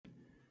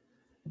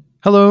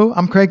Hello,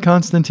 I'm Craig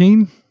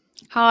Constantine.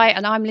 Hi,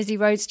 and I'm Lizzie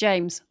Rhodes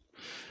James.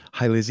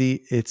 Hi,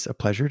 Lizzie. It's a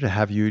pleasure to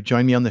have you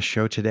join me on the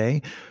show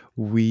today.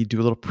 We do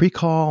a little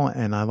pre-call,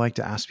 and I like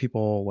to ask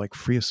people, like,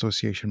 free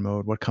association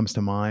mode, what comes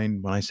to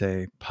mind when I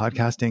say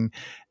podcasting.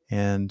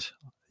 And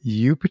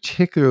you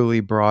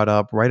particularly brought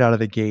up right out of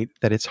the gate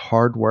that it's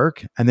hard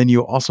work. And then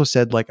you also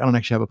said, like, I don't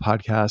actually have a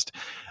podcast,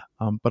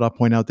 but I'll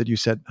point out that you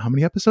said, how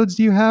many episodes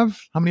do you have?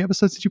 How many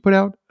episodes did you put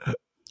out?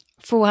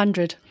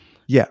 400.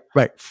 Yeah,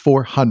 right.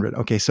 400.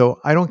 Okay.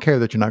 So I don't care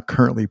that you're not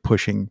currently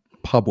pushing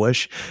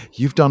publish.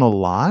 You've done a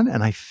lot.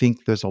 And I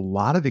think there's a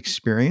lot of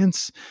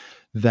experience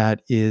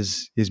that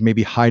is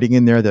maybe hiding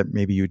in there that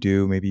maybe you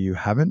do, maybe you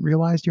haven't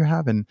realized you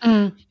have.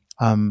 And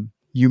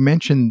you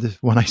mentioned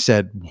when I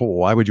said, well,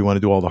 why would you want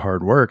to do all the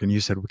hard work? And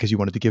you said, because you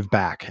wanted to give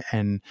back.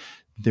 And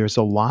there's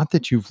a lot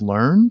that you've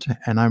learned.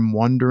 And I'm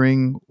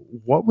wondering,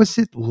 what was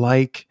it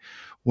like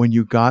when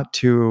you got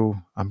to,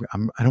 I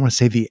don't want to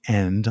say the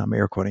end, I'm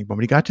air quoting, but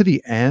when you got to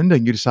the end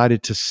and you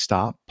decided to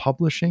stop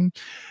publishing,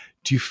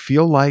 do you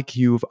feel like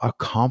you've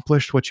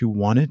accomplished what you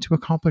wanted to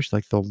accomplish,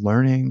 like the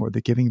learning or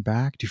the giving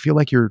back? Do you feel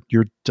like you're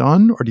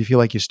done, or do you feel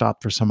like you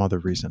stopped for some other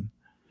reason?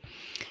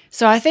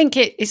 So I think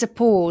it is a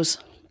pause,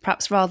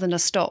 perhaps rather than a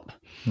stop.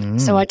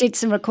 So I did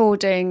some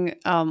recording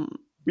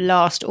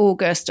last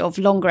August of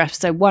longer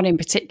episode, one in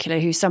particular,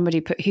 who somebody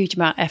put a huge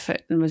amount of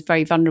effort and was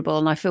very vulnerable,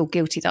 and I feel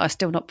guilty that I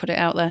still not put it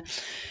out there.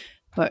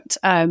 But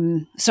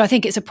so I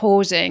think it's a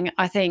pausing.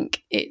 I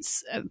think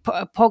it's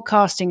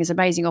podcasting is an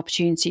amazing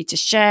opportunity to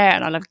share,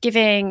 and I love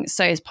giving.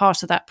 So as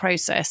part of that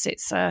process,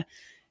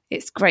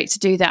 it's great to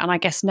do that. And I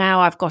guess now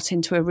I've got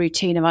into a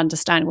routine of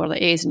understanding what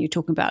it is. And you're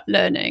talking about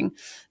learning.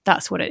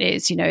 That's what it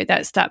is. You know,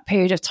 that's that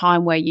period of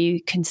time where you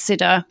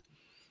consider,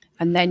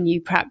 and then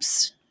you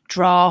perhaps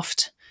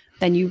draft,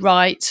 then you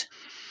write.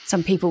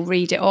 Some people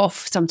read it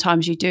off.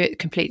 Sometimes you do it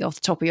completely off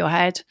the top of your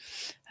head.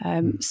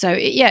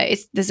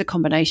 There's a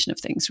combination of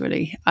things,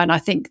 really. And I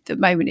think the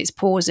moment it's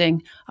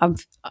pausing,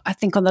 I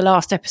think on the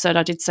last episode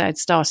I did say I'd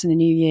start in the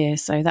new year.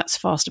 So that's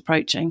fast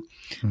approaching.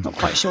 Not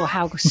quite sure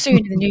how soon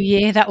in the new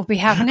year that will be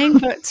happening.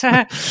 But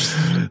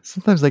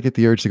sometimes I get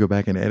the urge to go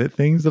back and edit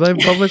things that I've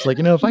published. Like,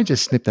 if I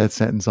just snip that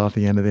sentence off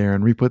the end of there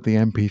and re-put the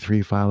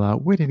MP3 file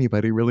out, would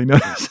anybody really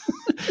notice?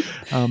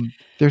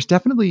 There's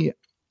definitely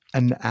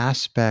an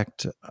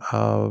aspect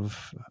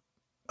of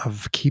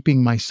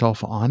keeping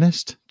myself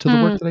honest to the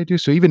work that I do.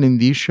 So even in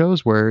these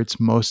shows where it's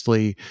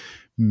mostly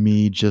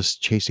me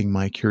just chasing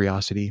my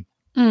curiosity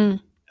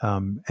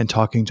and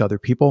talking to other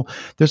people,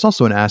 there's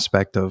also an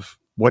aspect of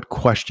what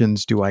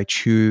questions do I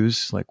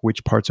choose? Like,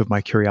 which parts of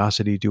my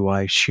curiosity do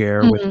I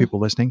share with people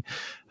listening?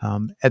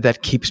 And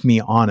that keeps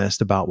me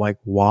honest about, like,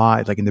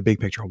 why, like in the big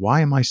picture, why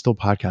am I still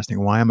podcasting?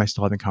 Why am I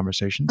still having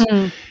conversations?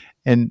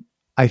 And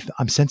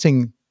I'm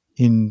sensing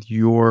in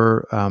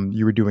your,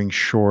 you were doing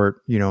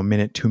short,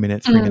 minute, 2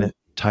 minute, 3 minute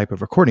type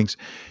of recordings.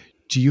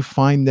 Do you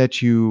find that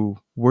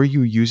were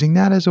you using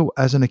that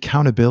as an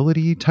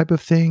accountability type of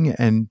thing?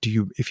 And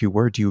if you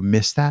were, do you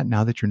miss that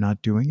now that you're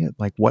not doing it?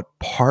 Like, what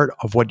part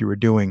of what you were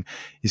doing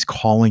is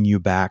calling you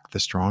back the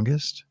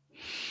strongest?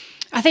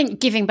 I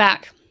think giving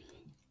back.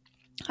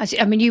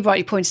 I mean, you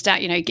rightly pointed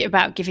out,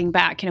 about giving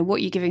back,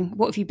 what you're giving,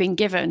 what have you been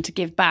given to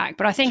give back?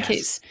 But I think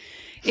it's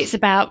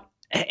about,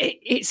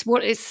 it's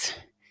what it's,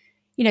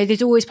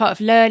 there's always part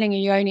of learning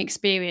and your own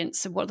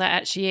experience of what that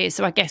actually is.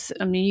 So I guess,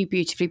 you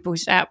beautifully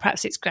brought it out.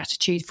 Perhaps it's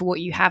gratitude for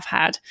what you have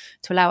had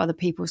to allow other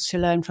people to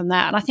learn from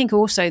that. And I think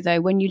also, though,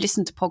 when you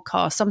listen to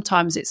podcasts,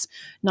 sometimes it's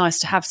nice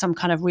to have some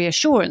kind of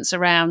reassurance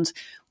around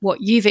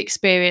what you've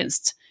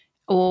experienced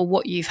or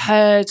what you've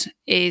heard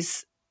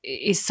is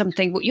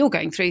something what you're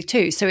going through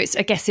too. So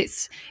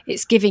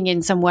it's giving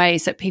in some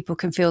ways that people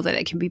can feel that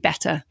it can be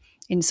better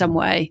in some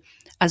way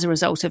as a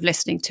result of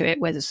listening to it,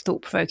 whether it's a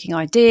thought-provoking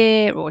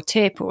idea or a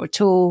tip or a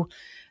tool,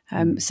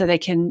 so they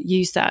can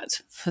use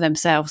that for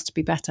themselves to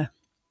be better.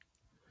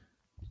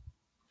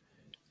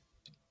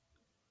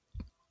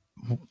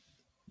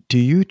 Do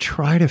you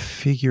try to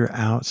figure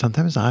out,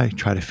 sometimes I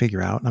try to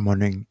figure out, and I'm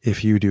wondering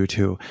if you do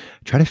too,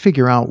 try to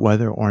figure out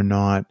whether or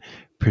not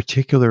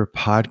particular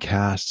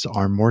podcasts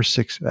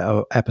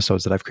are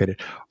episodes that I've created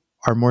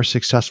are more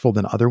successful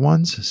than other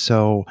ones.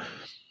 So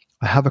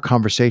I have a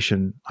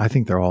conversation. I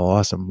think they're all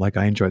awesome. Like,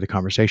 I enjoy the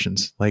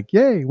conversations, like,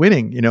 yay,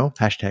 winning,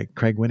 hashtag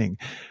Craig winning.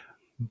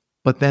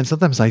 But then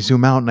sometimes I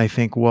zoom out and I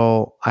think,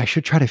 well, I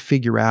should try to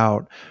figure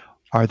out,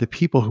 are the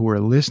people who are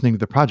listening to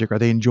the project, are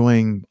they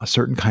enjoying a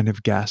certain kind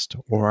of guest,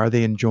 or are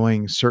they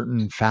enjoying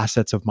certain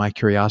facets of my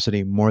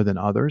curiosity more than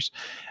others?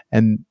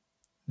 And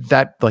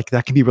that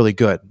can be really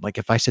good. Like,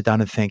 if I sit down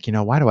and think,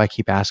 why do I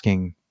keep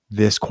asking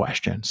this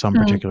question, some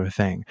particular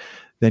thing,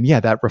 then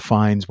that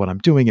refines what I'm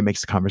doing. It makes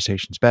the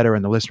conversations better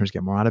and the listeners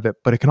get more out of it.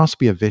 But it can also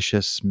be a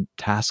vicious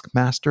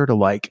taskmaster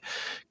to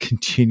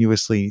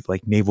continuously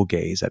navel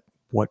gaze at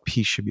what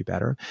piece should be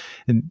better.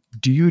 And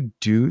do you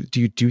do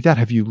that?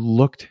 Have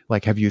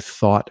you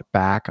thought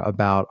back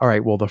about, all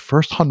right, well, the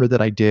first 100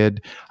 that I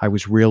did, I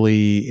was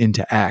really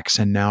into X.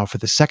 And now for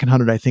the second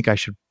 100, I think I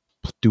should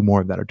do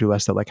more of that or do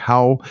less of that? Like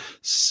how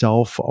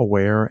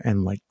self-aware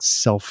and like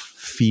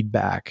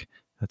self-feedback,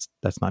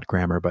 that's not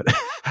grammar, but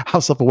how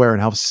self-aware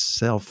and how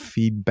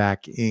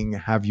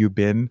self-feedbacking have you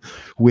been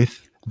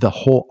with the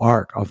whole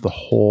arc of the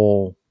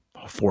whole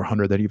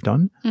 400 that you've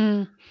done?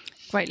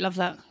 Great, love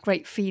that.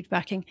 Great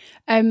feedbacking.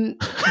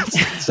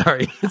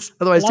 Sorry, it's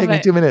otherwise taking me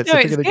 2 minutes. No,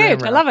 it's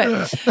good. I love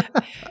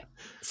it.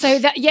 So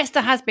that, yes,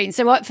 there has been.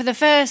 So for the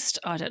first,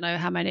 I don't know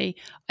how many,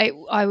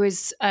 I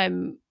was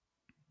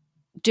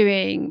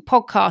doing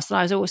podcasts and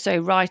I was also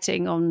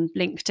writing on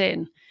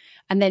LinkedIn.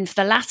 And then for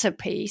the latter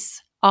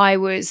piece, I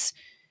was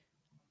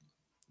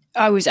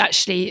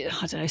actually, I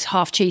don't know, it's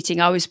half cheating.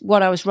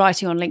 What I was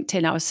writing on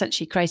LinkedIn, I was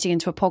essentially creating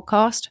into a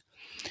podcast.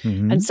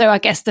 Mm-hmm. And so I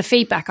guess the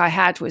feedback I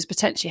had was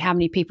potentially how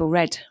many people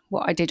read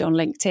what I did on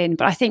LinkedIn.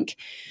 But I think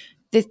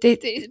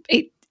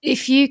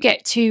if you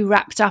get too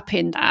wrapped up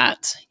in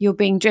that, you're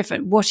being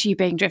driven. What are you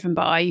being driven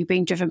by? Are you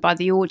being driven by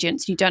the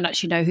audience? You don't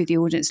actually know who the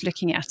audience is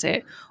looking at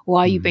it. Or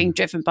are you being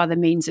driven by the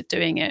means of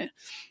doing it?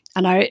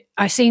 And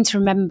I seem to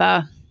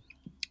remember,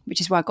 which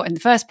is why I got in the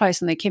first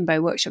place on the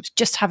Akimbo workshops,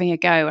 just having a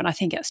go. And I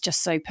think it's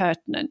just so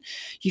pertinent.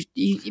 You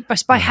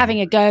by having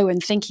a go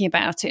and thinking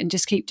about it and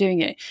just keep doing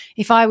it.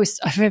 I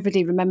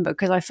vividly remember,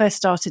 because I first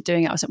started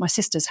doing it, I was at my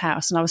sister's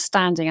house and I was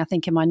standing, I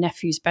think, in my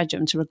nephew's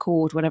bedroom to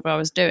record whatever I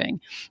was doing.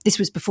 This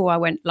was before I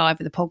went live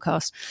with the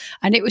podcast.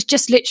 And it was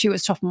just literally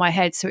was top of my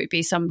head. So it'd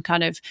be some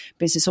kind of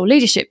business or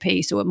leadership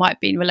piece, or it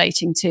might be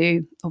relating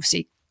to,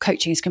 obviously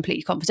coaching is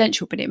completely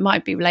confidential, but it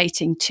might be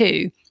relating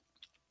to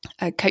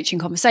a coaching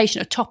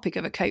conversation, a topic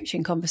of a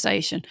coaching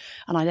conversation,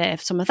 and I'd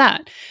have some of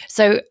that.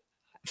 So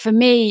for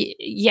me,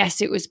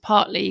 yes, it was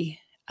partly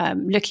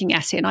looking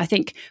at it, and I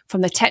think from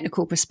the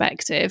technical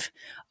perspective,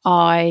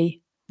 I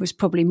was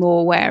probably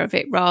more aware of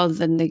it rather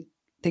than the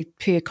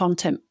pure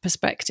content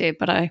perspective.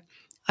 But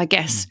I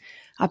guess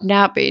I've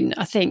now been,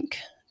 I think,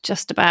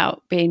 just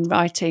about been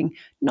writing,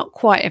 not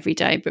quite every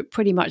day, but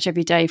pretty much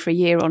every day for a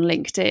year on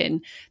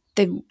LinkedIn.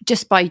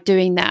 Just by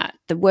doing that,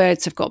 the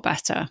words have got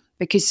better,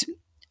 because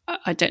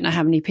I don't know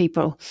how many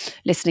people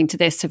listening to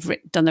this have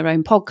done their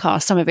own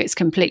podcast. Some of it's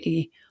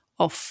completely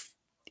off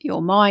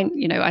your mind,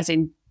 as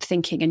in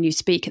thinking and you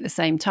speak at the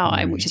same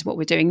time, which is what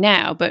we're doing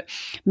now. But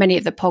many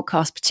of the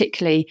podcasts,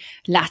 particularly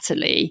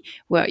latterly,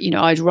 were,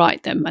 I'd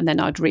write them and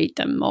then I'd read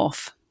them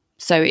off.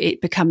 So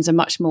it becomes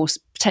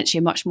potentially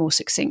a much more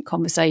succinct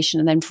conversation.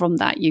 And then from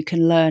that, you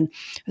can learn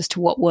as to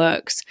what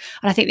works.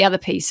 And I think the other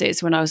piece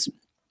is, when I was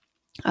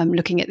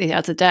looking at the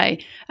other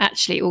day,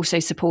 actually also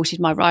supported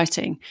my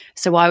writing.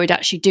 So I would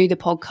actually do the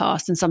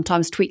podcast and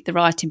sometimes tweak the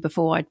writing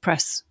before I'd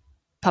press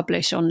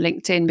publish on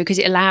LinkedIn, because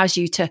it allows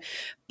you to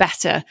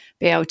better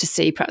be able to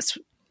see perhaps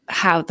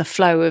how the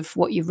flow of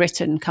what you've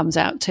written comes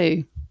out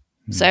too.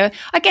 So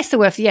I guess there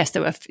were.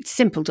 It's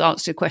simple to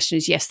answer the question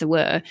is yes, there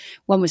were.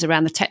 One was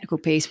around the technical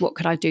piece. What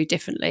could I do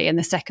differently? And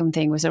the second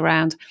thing was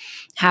around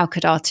how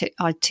could I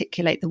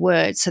articulate the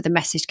words so the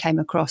message came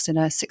across in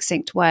a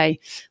succinct way.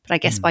 But I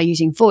guess by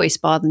using voice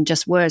rather than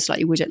just words like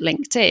you would at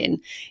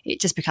LinkedIn,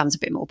 it just becomes a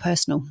bit more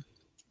personal.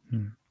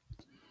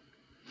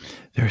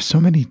 There are so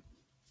many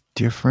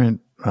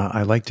different,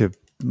 I like to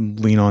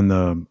lean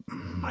on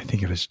I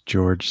think it was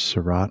George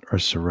Seurat,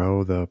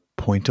 the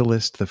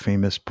pointillist, the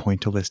famous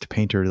pointillist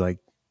painter, like,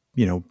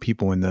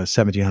 people in the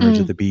 1700s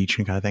at the beach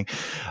and kind of thing.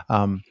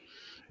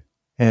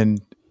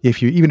 And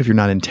even if you're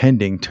not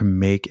intending to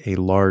make a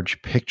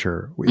large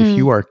picture, if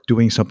you are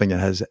doing something that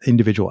has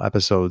individual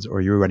episodes,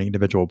 or you're running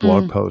individual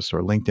blog posts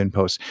or LinkedIn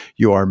posts,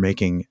 you are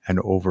making an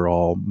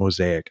overall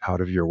mosaic out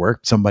of your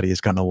work. Somebody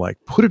is going to like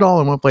put it all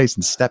in one place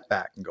and step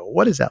back and go,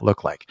 what does that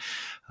look like?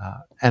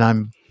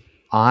 And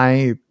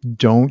I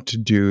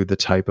don't do the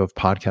type of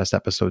podcast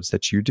episodes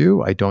that you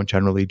do. I don't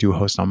generally do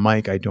host on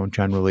mic. I don't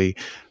generally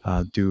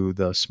do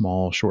the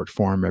small short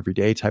form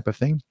everyday type of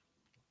thing.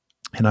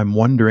 And I'm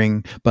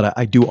wondering, but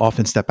I do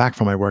often step back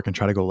from my work and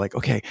try to go like,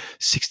 okay,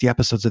 60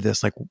 episodes of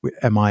this, like,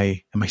 am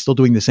I still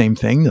doing the same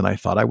thing that I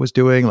thought I was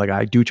doing? Like,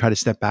 I do try to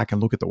step back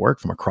and look at the work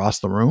from across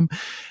the room.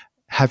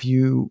 Have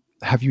you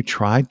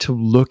tried to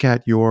look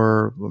at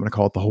I'm going to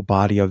call it the whole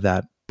body of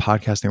that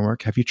podcasting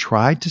work? Have you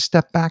tried to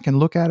step back and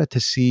look at it to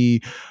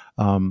see,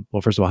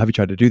 well, first of all, have you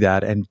tried to do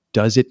that? And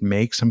does it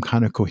make some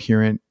kind of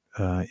coherent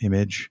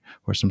image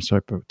or some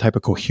sort of type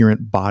of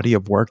coherent body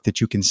of work that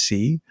you can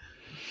see?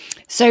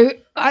 So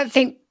I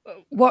think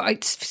what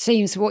it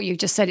seems, what you've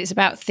just said, it's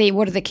about theme.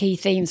 What are the key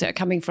themes that are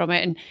coming from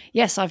it? And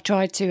yes, I've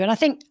tried to. And I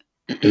think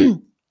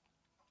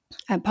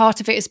and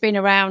part of it has been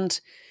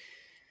around,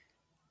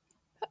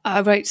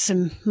 I wrote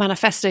some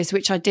manifestos,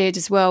 which I did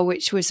as well,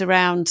 which was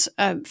around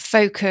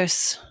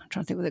focus. I'm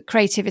trying to think what the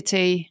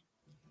creativity.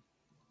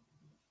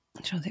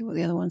 I'm trying to think what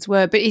the other ones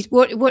were. But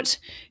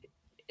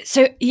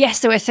so yes,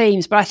 there were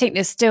themes, but I think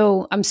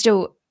I'm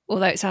still,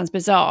 although it sounds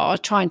bizarre,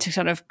 trying to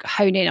sort of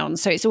hone in on.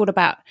 So it's all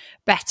about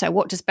better.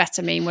 What does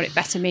better mean? What it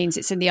better means,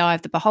 it's in the eye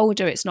of the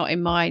beholder. It's not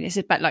in mine. It's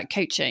about like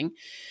coaching.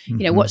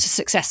 What does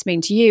success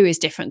mean to you is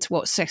different to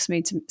what success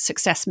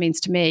means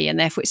to me. And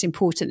therefore it's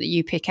important that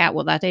you pick out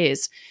what that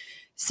is.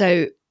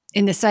 So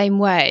in the same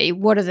way,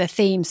 what are the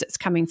themes that's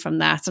coming from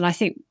that? And I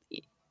think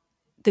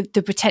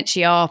there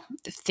potentially are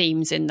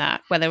themes in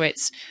that, whether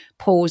it's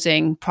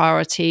pausing,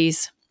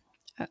 priorities,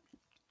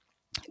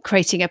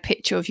 creating a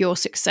picture of your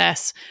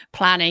success,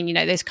 planning,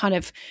 there's kind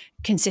of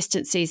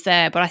consistencies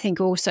there. But I think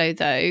also,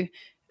 though,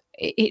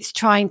 it's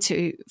trying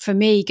to, for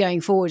me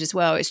going forward as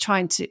well, it's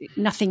trying to,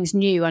 nothing's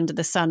new under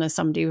the sun, as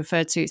somebody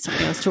referred to,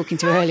 something I was talking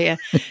to earlier.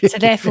 So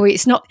therefore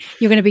it's not,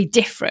 you're going to be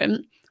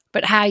different,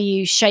 but how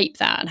you shape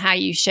that and how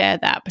you share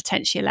that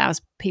potentially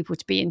allows people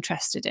to be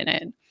interested in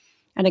it.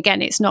 And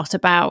again, it's not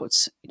about,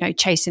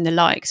 chasing the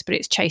likes, but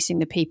it's chasing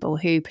the people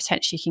who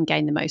potentially can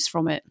gain the most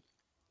from it.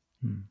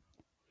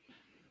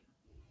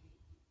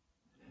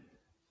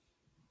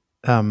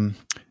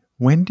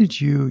 When did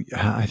you,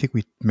 I think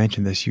we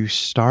mentioned this, you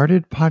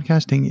started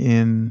podcasting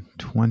in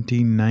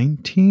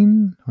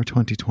 2019 or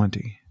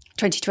 2020?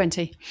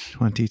 2020.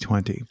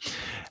 2020.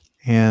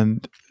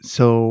 And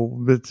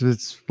so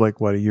it's like,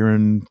 what, a year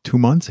and 2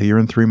 months, a year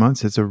and 3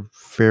 months? It's a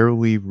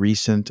fairly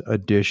recent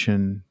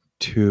addition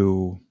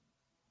to,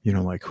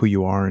 like who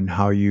you are and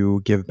how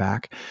you give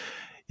back.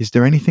 Is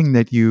there anything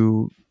that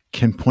you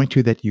can point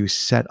to that you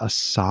set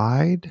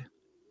aside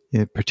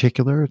in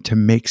particular to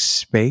make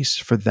space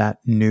for that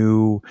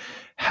new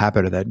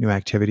habit or that new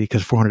activity?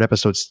 Because 400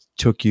 episodes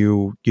took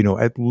you,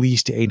 at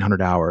least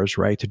 800 hours,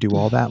 right, to do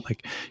all that.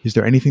 Like, is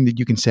there anything that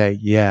you can say,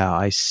 yeah,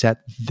 I set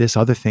this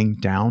other thing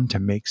down to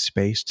make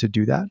space to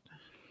do that?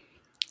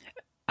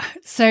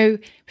 So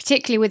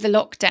particularly with the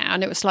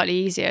lockdown, it was slightly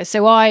easier.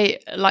 So I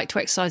like to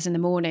exercise in the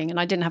morning, and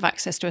I didn't have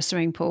access to a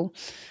swimming pool.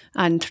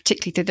 And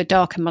particularly through the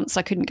darker months,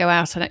 I couldn't go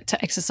out and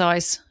to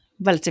exercise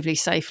relatively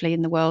safely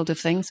in the world of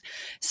things.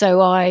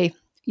 So I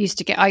used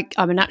to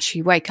I'm a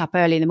naturally wake up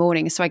early in the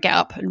morning. So I get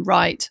up and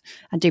write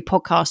and do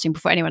podcasting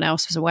before anyone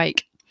else was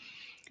awake.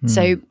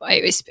 So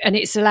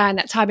it's allowing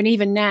that time. And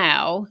even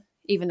now,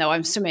 even though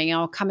I'm swimming,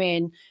 I'll come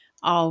in,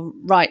 I'll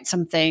write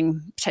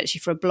something potentially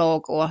for a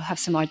blog, or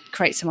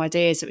create some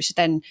ideas, which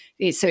then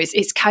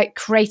it's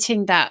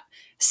creating that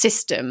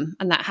system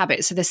and that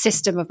habit. So the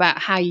system about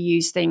how you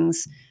use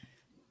things,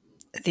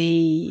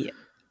 the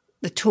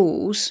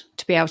tools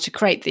to be able to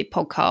create the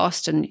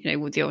podcast,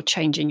 and with your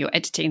changing your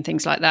editing and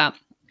things like that.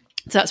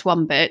 So that's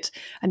one bit.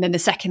 And then the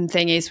second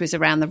thing was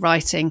around the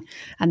writing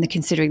and the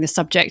considering the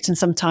subject. And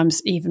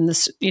sometimes even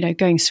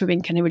going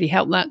swimming can really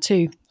help that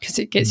too, because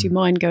it gets your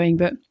mind going.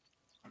 But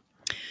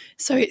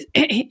so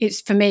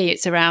it's for me,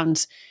 it's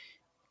around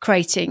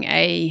creating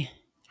a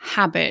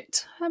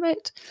habit.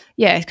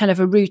 Yeah, it's kind of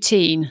a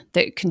routine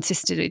that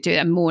consistently do it.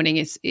 And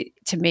morning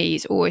to me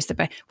is always the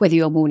best, whether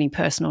you're a morning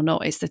person or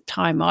not. It's the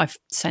time I've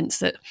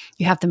sensed that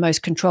you have the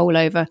most control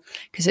over,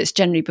 because it's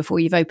generally before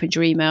you've opened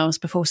your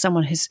emails, before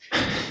someone has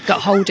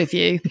got hold of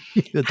you.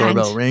 The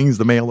doorbell rings,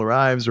 the mail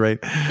arrives, right?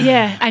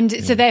 Yeah, and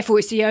so therefore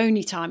it's the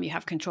only time you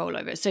have control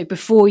over it. So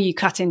before you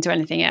cut into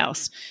anything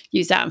else,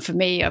 use that. And for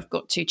me, I've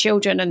got 2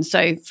 children, and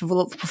so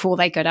before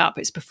they get up,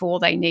 it's before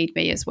they need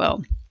me as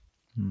well.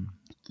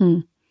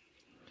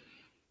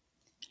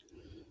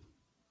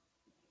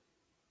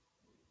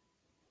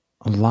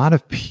 A lot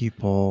of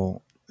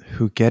people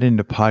who get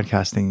into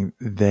podcasting,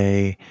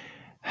 they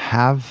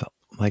have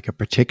like a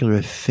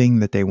particular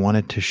thing that they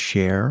wanted to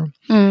share.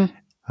 And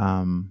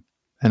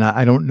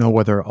I don't know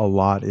whether a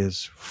lot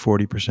is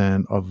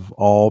 40% of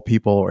all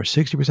people or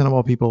 60% of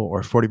all people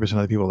or 40%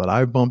 of the people that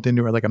I've bumped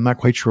into. Like, I'm not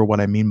quite sure what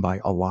I mean by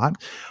a lot,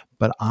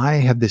 but I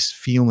have this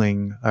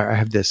feeling, I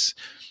have this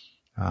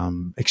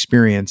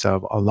experience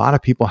of a lot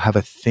of people have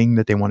a thing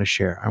that they want to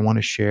share. I want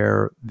to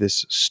share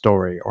this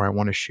story, or I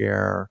want to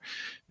share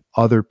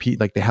other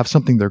people, like they have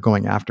something they're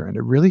going after. And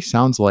it really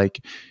sounds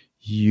like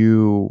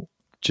you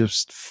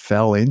just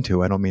fell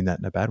into, I don't mean that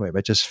in a bad way,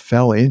 but just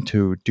fell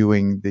into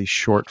doing the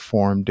short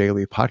form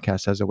daily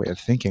podcast as a way of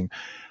thinking.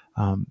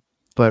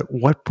 But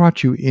what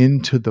brought you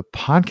into the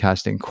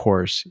podcasting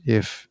course,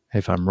 if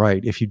I'm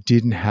right, if you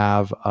didn't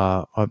have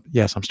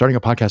yes, I'm starting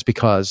a podcast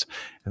because,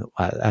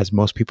 as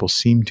most people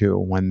seem to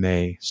when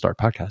they start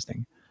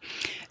podcasting.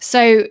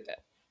 So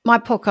my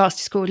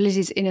podcast is called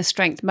Lizzie's Inner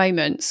Strength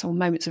Moments, or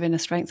Moments of Inner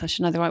Strength. I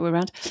should know the right way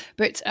around.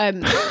 But but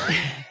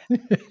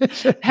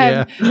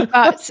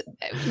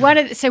one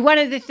of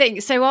the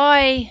things. So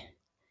I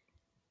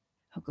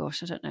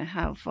don't know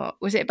how far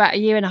was it. About a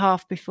year and a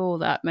half before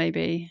that,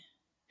 maybe.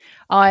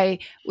 I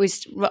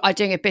was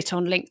doing a bit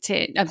on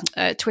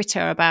LinkedIn,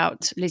 Twitter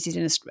about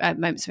Lizzie's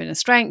Moments of Inner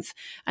Strength.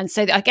 And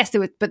so I guess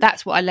but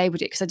that's what I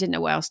labelled it, because I didn't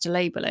know what else to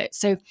label it.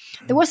 So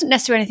there wasn't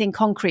necessarily anything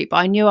concrete, but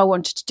I knew I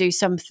wanted to do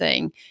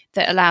something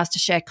that allows to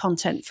share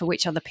content for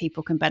which other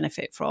people can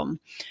benefit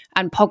from.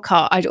 And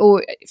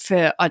podcast,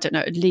 for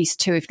at least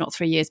 2, if not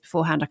 3 years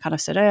beforehand, I kind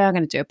of said, I'm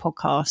going to do a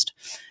podcast.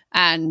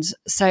 And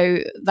so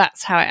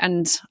that's how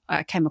and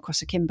I came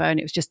across Akimbo, and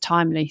it was just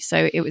timely.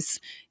 So it was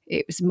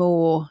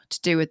more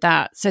to do with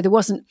that. So there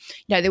wasn't,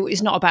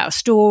 it's not about a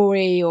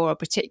story or a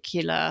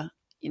particular,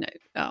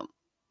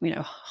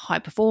 high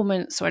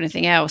performance or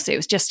anything else. It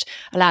was just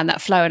allowing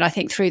that flow. And I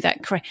think through that,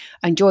 I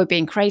enjoy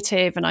being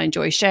creative and I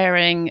enjoy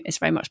sharing. It's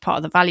very much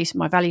part of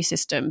my value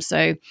system.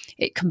 So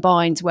it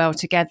combines well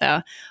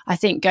together. I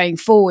think going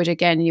forward,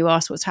 again, you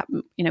asked what's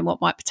happened,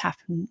 what might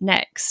happen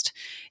next,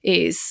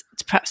 is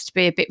perhaps to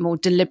be a bit more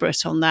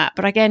deliberate on that.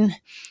 But again,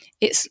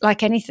 it's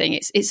like anything,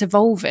 it's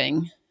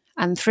evolving.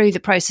 And through the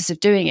process of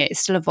doing it, it's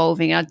still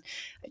evolving. It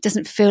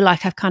doesn't feel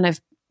like I've kind of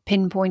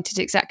pinpointed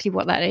exactly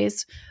what that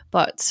is,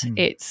 but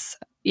it's,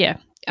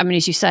 I mean,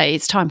 as you say,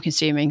 it's time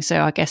consuming.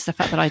 So I guess the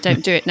fact that I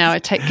don't do it now,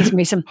 gives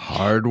me some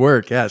hard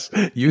work. Yes.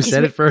 You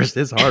said it first.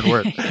 It's hard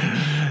work.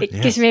 It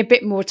gives me a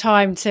bit more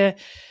time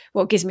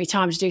gives me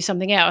time to do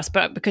something else.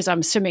 But because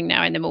I'm swimming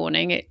now in the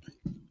morning,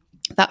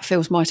 that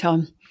fills my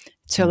time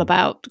till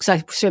because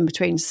I swim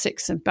between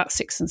 6 and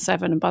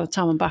 7. And by the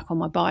time I'm back on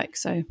my bike.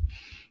 So,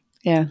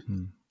 yeah.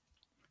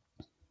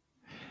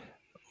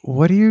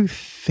 What do you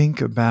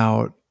think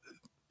about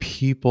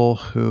people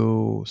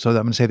who, so I'm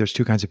going to say there's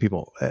two kinds of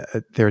people.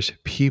 There's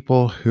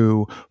people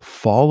who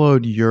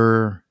followed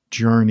your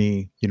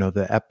journey,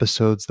 the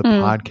episodes, the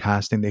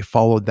podcasting, they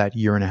followed that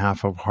year and a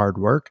half of hard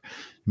work.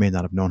 You may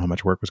not have known how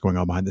much work was going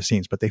on behind the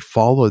scenes, but they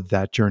followed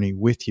that journey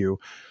with you,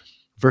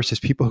 versus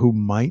people who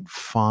might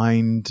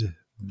find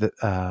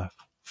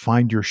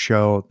your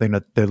show,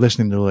 they're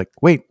listening, they're like,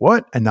 wait,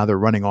 what? And now they're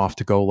running off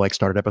to go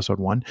start at episode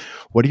 1.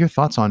 What are your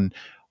thoughts on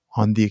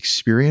the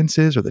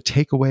experiences or the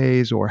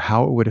takeaways, or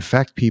how it would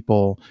affect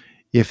people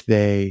if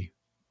they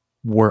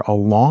were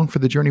along for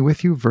the journey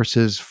with you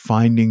versus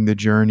finding the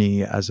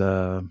journey as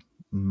an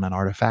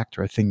artifact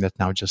or a thing that's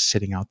now just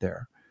sitting out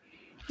there?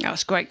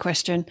 That's a great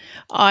question.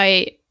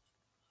 I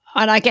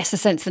guess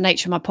the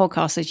nature of my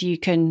podcast is you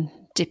can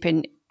dip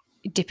in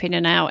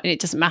and out, and it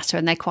doesn't matter,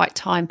 and they're quite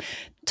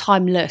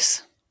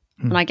timeless.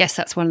 And I guess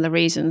that's one of the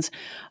reasons.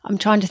 I'm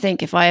trying to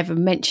think if I ever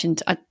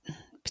mentioned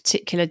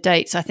particular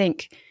dates. I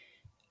think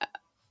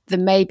there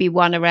may be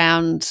one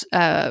around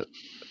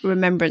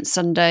Remembrance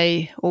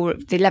Sunday or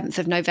the 11th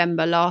of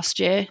November last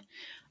year,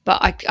 but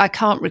I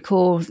can't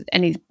recall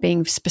any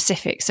being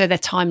specific. So they're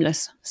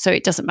timeless. So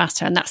it doesn't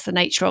matter, and that's the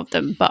nature of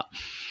them. But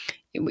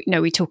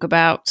we talk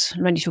about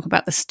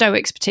the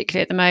Stoics,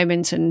 particularly at the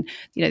moment, and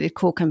the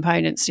core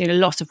components. A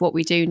lot of what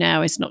we do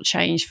now is not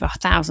changed for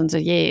thousands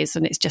of years,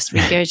 and it's just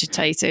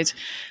regurgitated.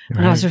 Right.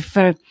 And I was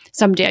for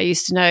somebody I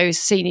used to know,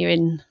 senior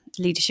in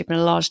leadership in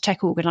a large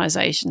tech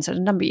organization, said a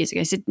number of years ago,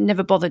 he said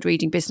never bothered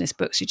reading business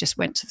books. He just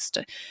went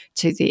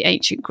to the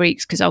ancient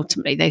Greeks, because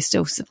ultimately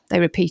they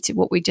repeated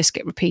what we just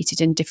get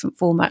repeated in different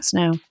formats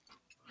now.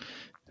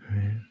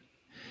 Right.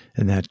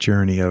 And that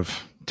journey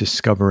of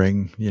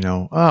discovering,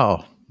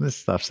 this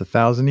stuff's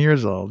 1,000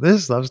 years old,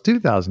 this stuff's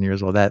 2,000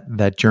 years old,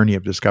 that journey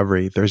of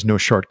discovery, there's no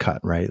shortcut,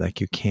 right? Like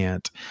you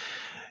can't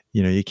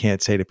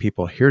say to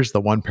people, here's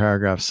the 1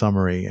 paragraph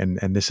summary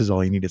and this is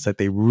all you need. It's like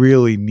they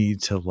really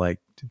need to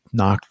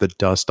knock the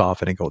dust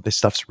off it and go, this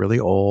stuff's really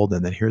old,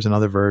 and then here's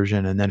another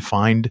version, and then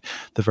find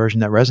the version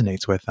that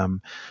resonates with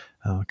them,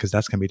 because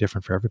that's going to be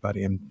different for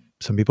everybody. And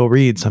some people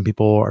read, some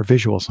people are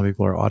visual, some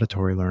people are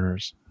auditory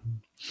learners.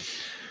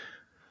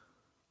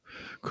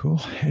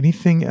 Cool.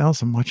 Anything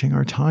else? I'm watching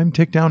our time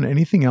tick down.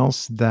 Anything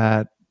else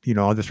that,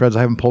 the threads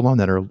I haven't pulled on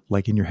that are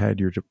in your head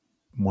you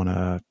want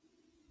to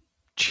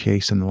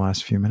chase in the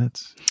last few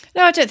minutes?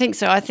 No, I don't think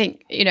so. I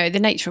think, the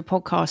nature of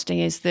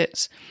podcasting is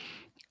that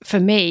for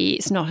me,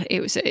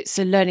 it's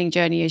a learning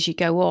journey as you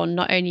go on,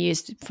 not only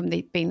is from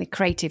being the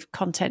creative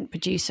content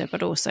producer,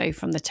 but also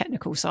from the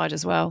technical side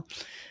as well.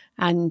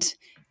 And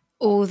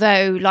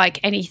although like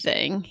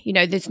anything,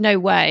 there's no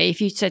way,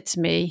 if you said to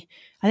me,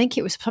 I think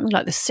it was something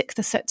like the 6th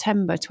of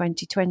September,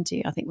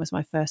 2020, I think was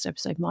my first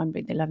episode, mine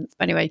being the 11th.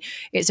 But anyway,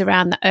 it's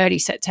around the early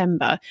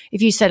September.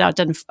 If you said I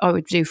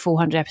would do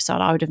 400 episodes,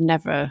 I would have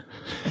never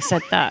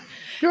said that.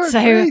 You're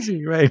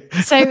crazy, right?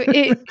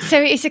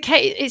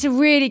 It's a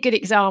really good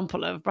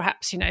example of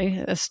perhaps,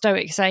 a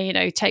Stoic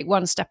saying, take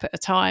one step at a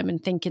time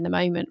and think in the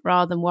moment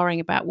rather than worrying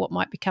about what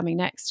might be coming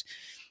next,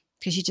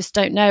 because you just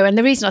don't know. And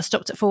the reason I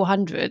stopped at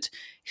 400,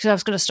 because I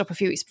was going to stop a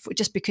few weeks before,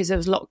 just because there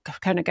was a lot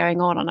kind of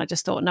going on, and I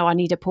just thought, no, I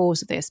need a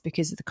pause of this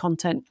because the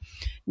content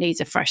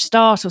needs a fresh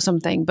start or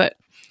something. But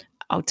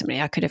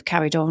ultimately, I could have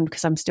carried on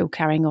because I'm still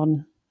carrying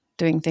on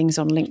doing things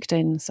on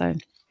LinkedIn. So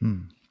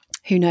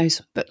who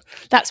knows? But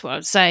that's what I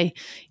would say.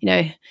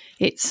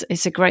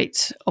 It's a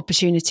great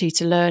opportunity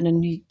to learn,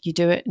 and you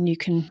do it, and you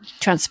can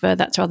transfer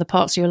that to other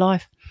parts of your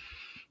life.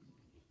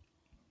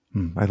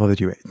 I love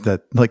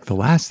that the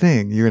last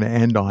thing you're going to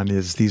end on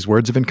is these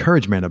words of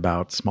encouragement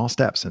about small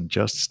steps and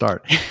just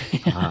start.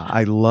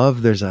 I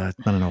love, I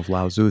don't know if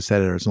Lao Tzu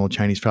said it, or there's an old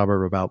Chinese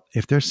proverb about,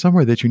 if there's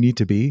somewhere that you need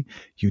to be,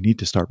 you need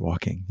to start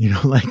walking,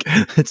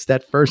 it's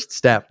that first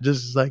step,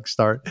 just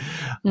start.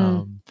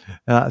 So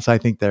I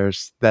think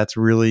that's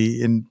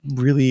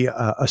really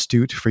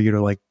astute for you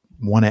to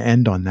want to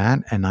end on that.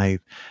 And I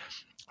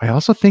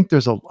also think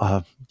there's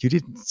you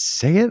didn't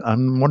say it,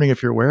 I'm wondering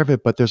if you're aware of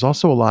it, but there's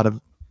also a lot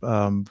of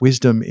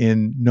wisdom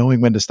in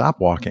knowing when to stop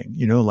walking.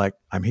 Like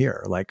I'm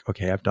here. Like,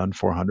 okay, I've done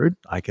 400.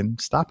 I can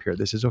stop here.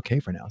 This is okay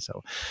for now.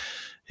 So,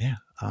 yeah.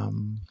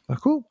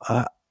 But cool.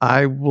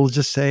 I will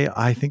just say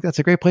I think that's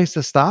a great place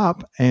to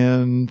stop.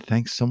 And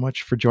thanks so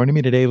much for joining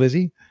me today,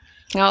 Lizzie.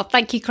 Oh,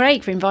 thank you,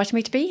 Craig, for inviting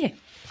me to be here.